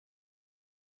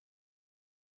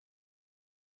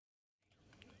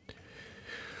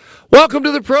Welcome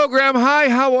to the program. Hi,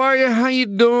 how are you? How you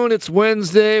doing? It's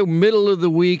Wednesday, middle of the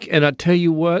week, and I tell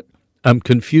you what, I'm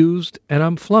confused and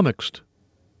I'm flummoxed.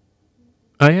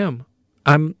 I am.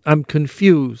 I'm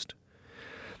confused.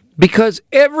 Because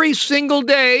every single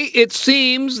day it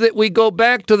seems that we go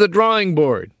back to the drawing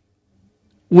board.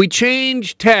 We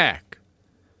change tack.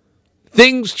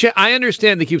 I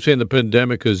understand they keep saying the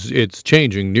pandemic it's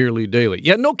changing nearly daily.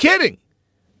 Yeah, no kidding.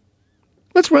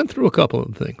 Let's run through a couple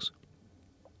of things.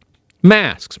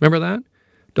 Masks, remember that?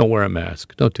 Don't wear a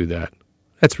mask. Don't do that.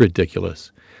 That's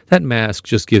ridiculous. That mask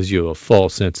just gives you a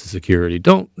false sense of security.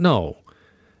 No.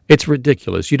 It's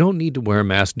ridiculous. You don't need to wear a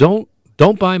mask. Don't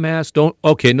buy masks. No,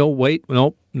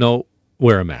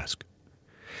 wear a mask.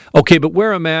 Okay, but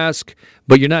wear a mask,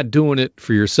 but you're not doing it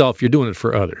for yourself. You're doing it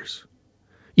for others.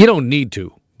 You don't need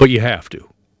to, but you have to.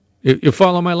 You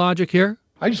follow my logic here?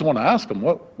 I just want to ask him,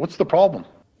 what's the problem?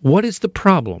 What is the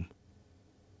problem?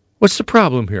 What's the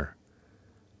problem here?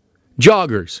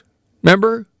 Joggers,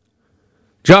 remember?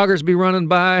 Joggers be running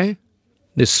by,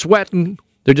 they're sweating,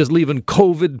 they're just leaving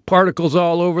COVID particles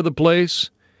all over the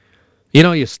place. You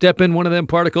know, you step in one of them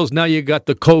particles, now you got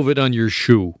the COVID on your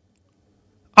shoe.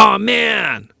 Oh,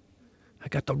 man, I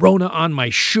got the Rona on my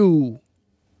shoe.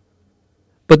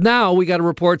 But now we got a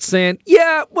report saying,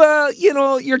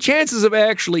 your chances of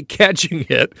actually catching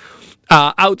it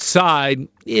outside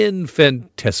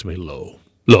infinitesimally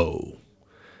low.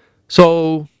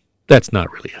 So that's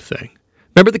not really a thing.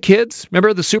 Remember the kids?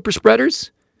 Remember the super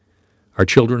spreaders? Our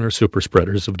children are super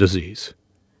spreaders of disease.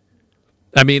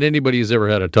 I mean, anybody who's ever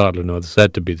had a toddler knows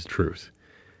that to be the truth.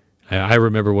 I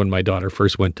remember when my daughter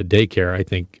first went to daycare, I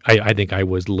think I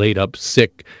was laid up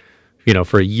sick,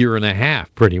 for a year and a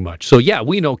half, pretty much. So, yeah,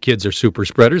 we know kids are super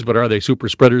spreaders, but are they super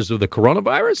spreaders of the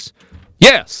coronavirus?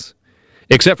 Yes.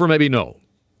 Except for maybe no.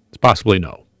 It's possibly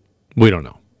no. We don't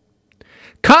know.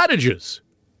 Cottages.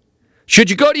 Should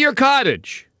you go to your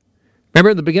cottage?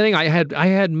 Remember in the beginning, I had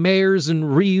Mayers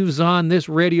and Reeves on this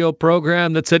radio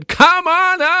program that said, come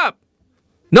on up.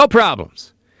 No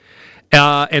problems.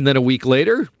 And then a week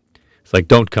later, it's like,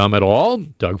 don't come at all.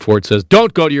 Doug Ford says,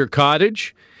 don't go to your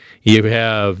cottage. You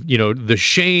have, the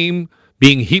shame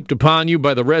being heaped upon you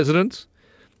by the residents.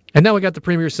 And now we got the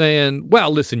premier saying,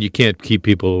 well, listen, you can't keep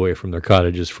people away from their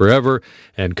cottages forever.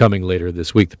 And coming later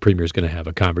this week, the premier is going to have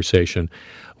a conversation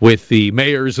with the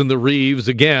Mayers and the Reeves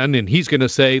again. And he's going to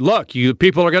say, look, you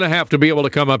people are going to have to be able to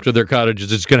come up to their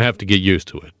cottages. It's going to have to get used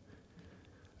to it.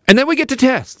 And then we get to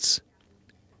tests.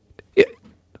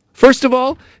 First of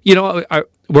all, we're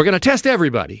going to test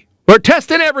everybody. We're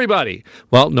testing everybody.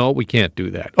 Well, no, we can't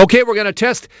do that. Okay, we're going to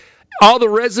test all the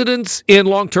residents in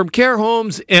long-term care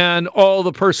homes and all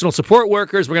the personal support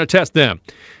workers. We're going to test them.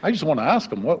 I just want to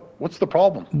ask him, what's the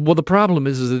problem? Well, the problem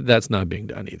is that that's not being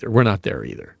done either. We're not there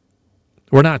either.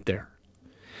 We're not there.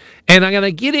 And I'm going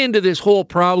to get into this whole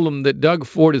problem that Doug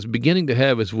Ford is beginning to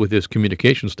have with his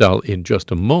communication style in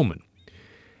just a moment.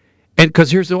 And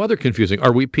because here's the other confusing.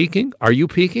 Are we peaking? Are you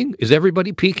peaking? Is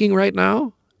everybody peaking right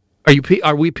now?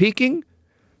 Are we peaking?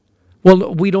 Well, no,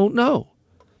 we don't know.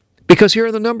 Because here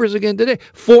are the numbers again today.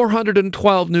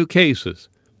 412 new cases.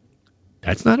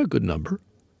 That's not a good number.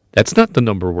 That's not the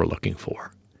number we're looking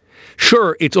for.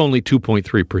 Sure, it's only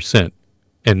 2.3%,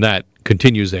 and that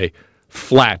continues a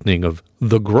flattening of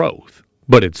the growth,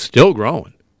 but it's still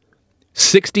growing.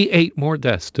 68 more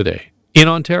deaths today in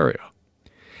Ontario,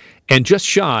 and just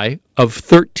shy of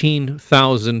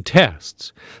 13,000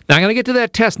 tests. Now, I'm going to get to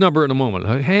that test number in a moment.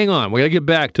 Hang on. We got to get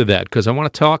back to that because I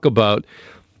want to talk about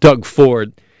Doug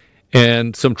Ford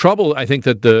and some trouble I think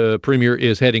that the premier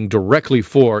is heading directly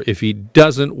for if he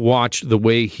doesn't watch the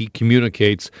way he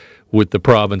communicates with the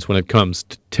province when it comes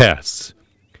to tests.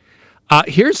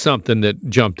 Here's something that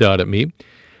jumped out at me.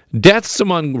 Deaths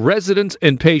among residents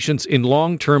and patients in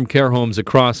long-term care homes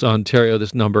across Ontario,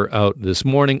 this number out this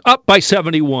morning, up by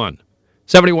 71.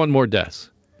 71 more deaths.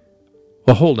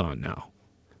 Well, hold on now.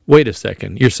 Wait a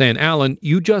second. You're saying, Alan,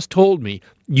 you just told me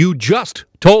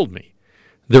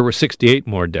there were 68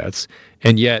 more deaths,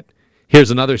 and yet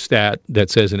here's another stat that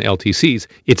says in LTCs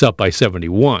it's up by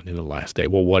 71 in the last day.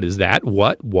 Well, what is that?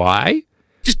 What? Why?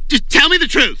 Just tell me the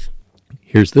truth.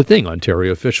 Here's the thing.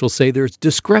 Ontario officials say there's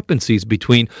discrepancies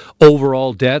between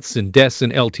overall deaths and deaths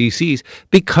in LTCs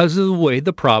because of the way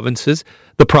the province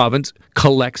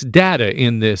collects data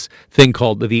in this thing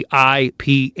called the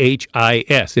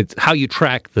IPHIS. It's how you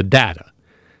track the data.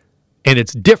 And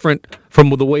it's different from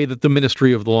the way that the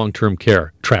Ministry of the Long-Term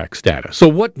Care tracks data. So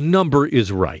what number is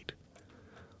right?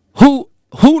 Who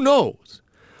knows?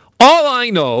 All I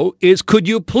know is, could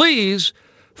you please,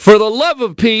 for the love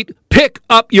of Pete, pick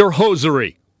up your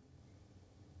hosiery?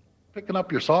 Picking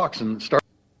up your socks and start.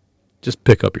 Just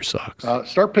pick up your socks.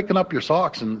 Start picking up your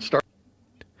socks and start.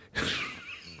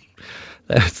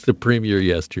 That's the Premier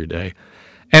yesterday.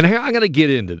 And here I'm going to get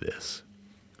into this.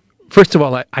 First of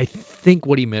all, I think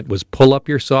what he meant was pull up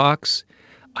your socks.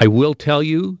 I will tell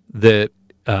you that,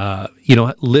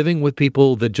 living with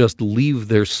people that just leave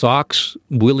their socks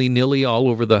willy-nilly all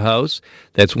over the house,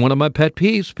 that's one of my pet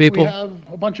peeves, people. We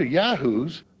have a bunch of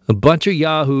yahoos. A bunch of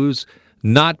yahoos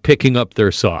not picking up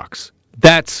their socks.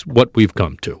 That's what we've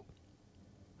come to.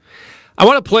 I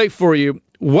want to play for you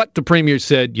what the Premier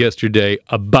said yesterday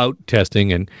about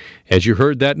testing. And as you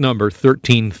heard that number,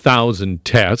 13,000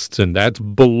 tests, and that's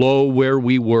below where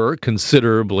we were,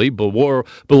 considerably below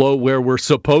where we're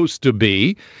supposed to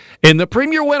be. And the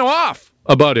Premier went off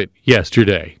about it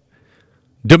yesterday,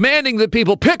 demanding that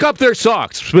people pick up their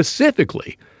socks,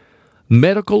 specifically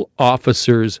medical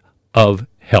officers of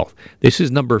health. This is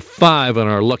number 5 on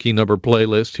our lucky number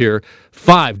playlist here.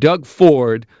 5, Doug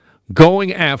Ford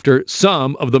going after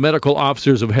some of the medical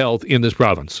officers of health in this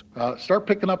province. Start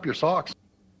picking up your socks.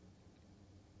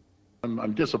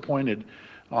 I'm disappointed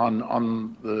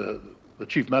on the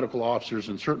chief medical officers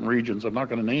in certain regions. I'm not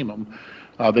going to name them.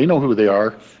 They know who they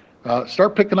are.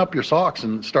 Start picking up your socks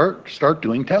and start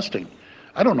doing testing.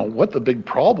 I don't know what the big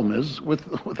problem is with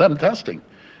them testing.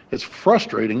 It's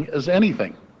frustrating as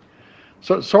anything.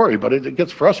 So sorry, but it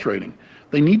gets frustrating.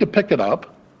 They need to pick it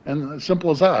up, and as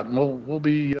simple as that. And we'll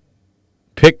be.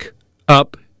 Pick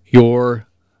up your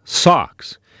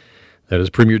socks. That is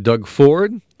Premier Doug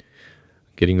Ford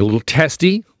getting a little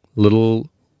testy, little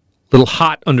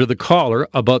hot under the collar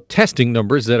about testing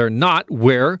numbers that are not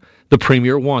where the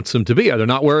Premier wants them to be. They're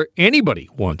not where anybody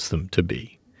wants them to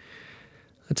be.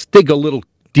 Let's dig a little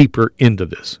deeper into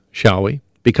this, shall we?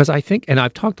 Because I think, and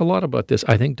I've talked a lot about this,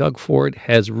 I think Doug Ford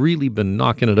has really been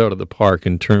knocking it out of the park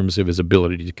in terms of his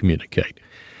ability to communicate.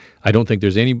 I don't think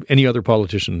there's any other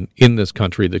politician in this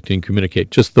country that can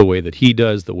communicate just the way that he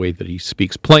does, the way that he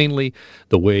speaks plainly,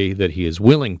 the way that he is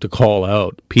willing to call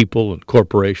out people and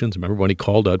corporations. Remember when he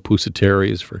called out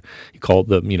Pusateri's he called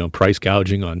them, price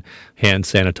gouging on hand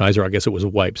sanitizer. I guess it was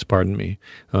wipes, pardon me,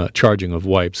 charging of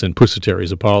wipes, and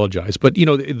Pusateri's apologized. But,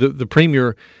 the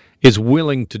Premier is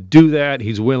willing to do that.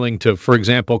 He's willing to, for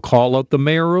example, call out the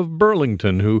mayor of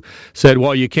Burlington, who said,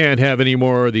 well, you can't have any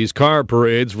more of these car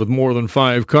parades with more than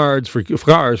 5 cars for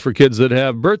kids that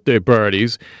have birthday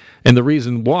parties. And the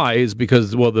reason why is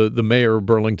because, well, the mayor of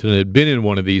Burlington had been in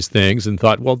one of these things and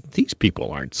thought, well, these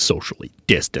people aren't socially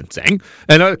distancing,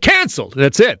 and canceled.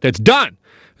 That's it. That's done.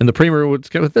 And the Premier would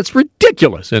say, that's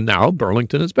ridiculous. And now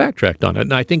Burlington has backtracked on it.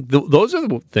 And I think those are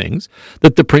the things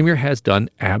that the Premier has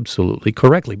done absolutely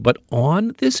correctly. But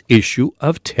on this issue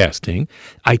of testing,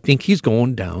 I think he's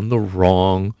going down the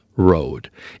wrong road.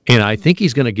 And I think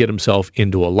he's going to get himself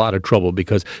into a lot of trouble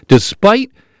because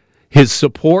despite his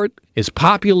support, his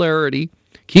popularity,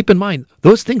 keep in mind,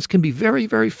 those things can be very,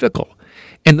 very fickle.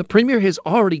 And the Premier has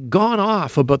already gone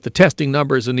off about the testing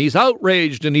numbers, and he's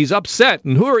outraged, and he's upset.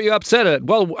 And who are you upset at?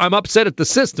 Well, I'm upset at the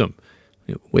system.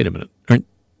 Wait a minute. Aren't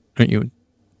you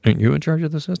in charge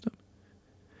of the system?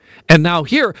 And now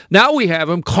we have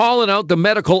him calling out the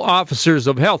medical officers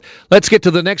of health. Let's get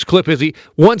to the next clip as he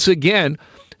once again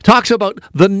talks about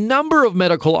the number of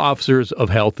medical officers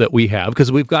of health that we have,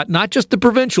 because we've got not just the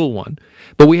provincial one,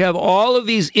 but we have all of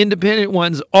these independent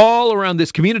ones all around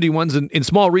this community ones in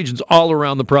small regions all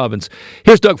around the province.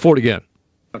 Here's Doug Ford again.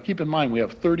 Now, keep in mind, we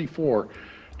have 34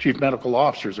 chief medical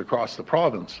officers across the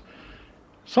province.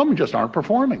 Some just aren't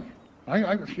performing.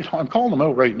 I'm calling them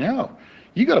out right now.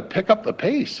 You got to pick up the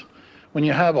pace. When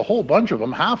you have a whole bunch of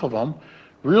them, half of them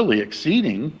really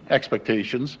exceeding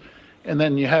expectations, and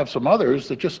then you have some others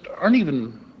that just aren't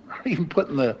even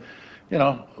putting the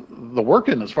work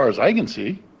in as far as I can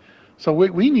see. So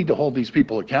we need to hold these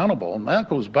people accountable, and that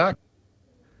goes back.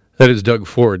 That is Doug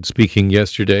Ford speaking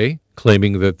yesterday,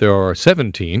 claiming that there are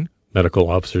 17 medical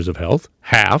officers of health,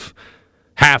 half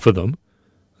of them,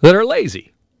 that are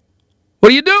lazy.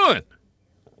 What are you doing?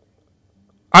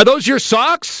 Are those your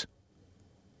socks?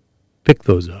 Pick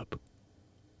those up.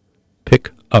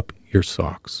 Pick up your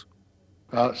socks.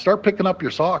 Start picking up your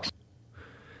socks.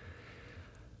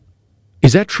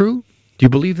 Is that true? Do you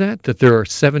believe that there are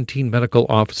 17 medical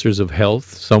officers of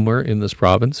health somewhere in this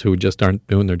province who just aren't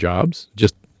doing their jobs?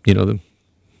 Just,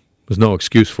 there's no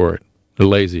excuse for it. They're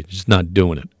lazy, just not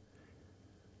doing it.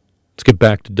 Let's get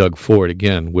back to Doug Ford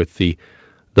again with the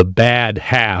bad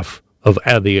half of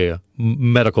the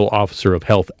medical officer of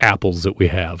health apples that we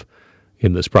have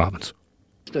in this province.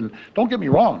 And don't get me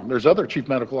wrong, there's other chief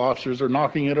medical officers that are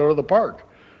knocking it out of the park,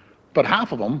 but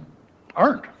half of them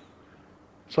aren't.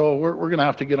 So we're going to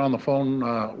have to get on the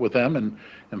phone with them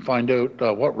and find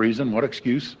out what reason, what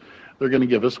excuse they're going to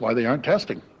give us why they aren't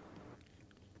testing.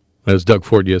 As Doug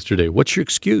Ford yesterday, what's your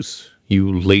excuse,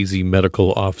 you lazy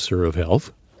medical officer of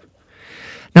health?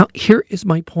 Now, here is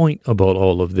my point about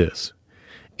all of this,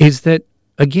 is that,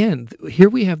 again, here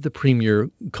we have the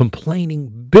Premier complaining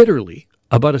bitterly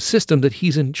about a system that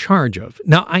he's in charge of.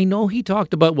 Now, I know he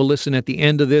talked about, well, listen, at the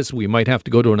end of this, we might have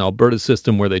to go to an Alberta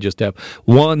system where they just have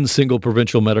one single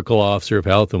provincial medical officer of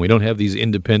health, and we don't have these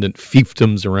independent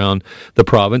fiefdoms around the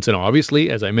province. And obviously,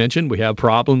 as I mentioned, we have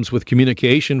problems with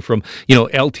communication from,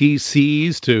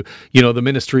 LTCs to, the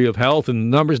Ministry of Health,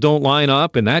 and the numbers don't line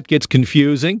up, and that gets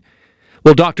confusing.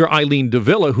 Well, Dr. Eileen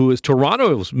Davila, who is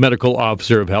Toronto's medical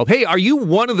officer of health, hey, are you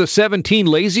one of the 17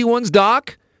 lazy ones,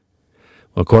 Doc?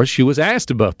 Of course, she was asked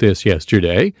about this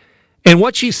yesterday, and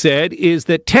what she said is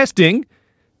that testing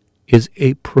is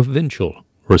a provincial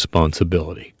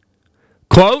responsibility.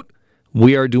 Quote,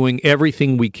 we are doing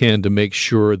everything we can to make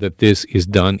sure that this is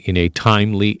done in a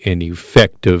timely and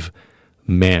effective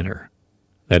manner.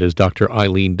 That is Dr.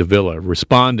 Eileen Davila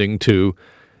responding to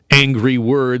angry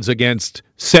words against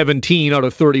 17 out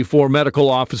of 34 medical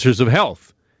officers of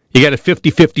health. You got a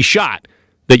 50-50 shot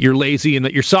that you're lazy and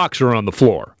that your socks are on the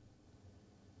floor.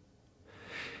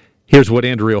 Here's what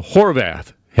Andrea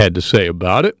Horvath had to say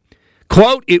about it.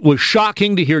 Quote, it was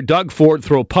shocking to hear Doug Ford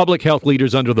throw public health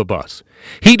leaders under the bus.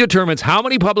 He determines how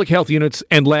many public health units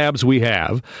and labs we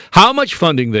have, how much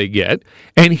funding they get,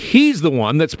 and he's the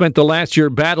one that spent the last year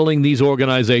battling these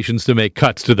organizations to make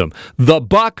cuts to them. The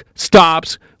buck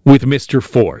stops with Mr.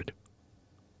 Ford.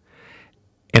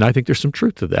 And I think there's some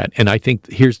truth to that. And I think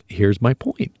here's my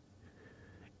point,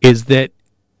 is that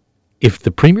if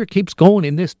the Premier keeps going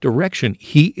in this direction,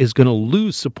 he is going to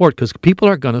lose support because people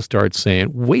are going to start saying,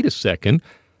 wait a second,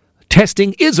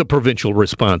 testing is a provincial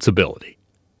responsibility.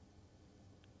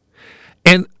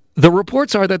 And the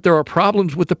reports are that there are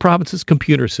problems with the province's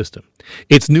computer system,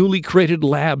 its newly created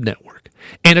lab network,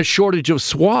 and a shortage of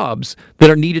swabs that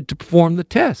are needed to perform the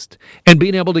test, and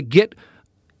being able to get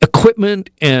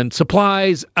equipment and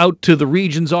supplies out to the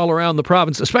regions all around the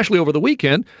province, especially over the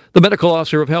weekend. The medical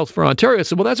officer of health for Ontario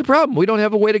said, well, that's a problem. We don't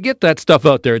have a way to get that stuff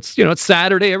out there. It's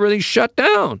Saturday, everything's shut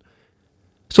down.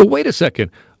 So wait a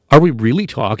second. Are we really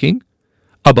talking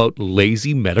about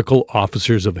lazy medical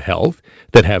officers of health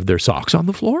that have their socks on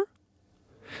the floor?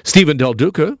 Stephen Del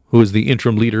Duca, who is the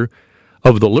interim leader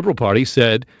of the Liberal Party,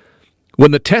 said,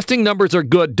 when the testing numbers are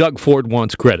good, Doug Ford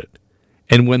wants credit.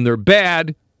 And when they're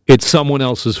bad, it's someone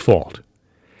else's fault.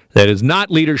 That is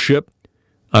not leadership.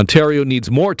 Ontario needs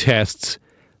more tests,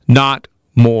 not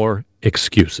more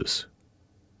excuses.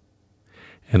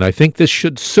 And I think this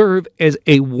should serve as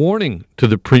a warning to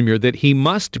the Premier that he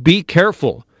must be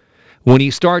careful when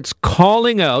he starts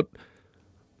calling out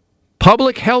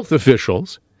public health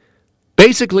officials,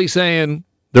 basically saying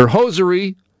their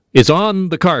hosiery is on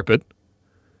the carpet,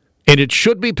 and it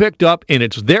should be picked up, and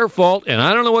it's their fault, and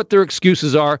I don't know what their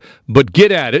excuses are, but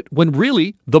get at it, when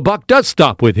really the buck does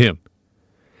stop with him.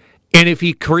 And if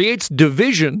he creates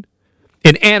division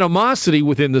and animosity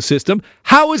within the system,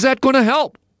 how is that going to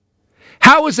help?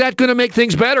 How is that going to make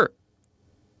things better?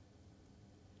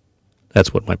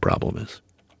 That's what my problem is.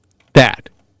 That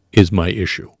is my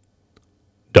issue.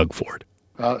 Doug Ford.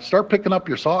 Start picking up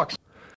your socks.